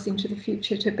progress into the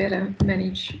future to better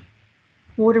manage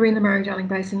water in the Murray-Darling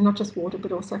Basin, not just water,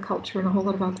 but also culture and a whole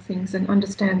lot of other things, and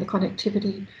understand the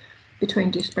connectivity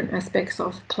between different aspects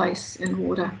of place and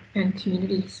water and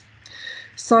communities.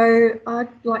 So I'd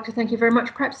like to thank you very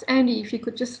much. Perhaps, Andy, if you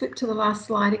could just flip to the last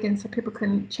slide again so people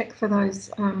can check for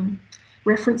those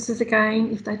references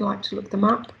again if they'd like to look them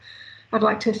up. I'd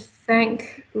like to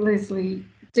thank Lesley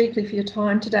deeply for your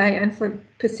time today and for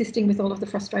persisting with all of the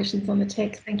frustrations on the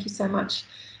tech. Thank you so much.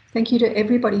 Thank you to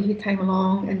everybody who came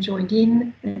along and joined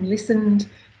in and listened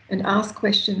and asked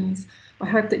questions. I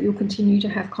hope that you'll continue to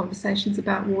have conversations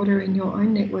about water in your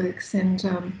own networks and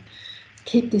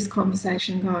keep this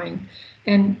conversation going.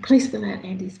 And please fill out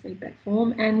Andy's feedback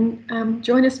form and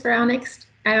join us for our next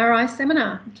ARI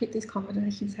seminar. Keep these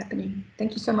conversations happening.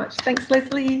 Thank you so much. Thanks,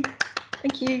 Lesley.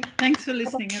 Thank you. Thanks for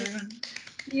listening, everyone.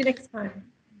 See you next time.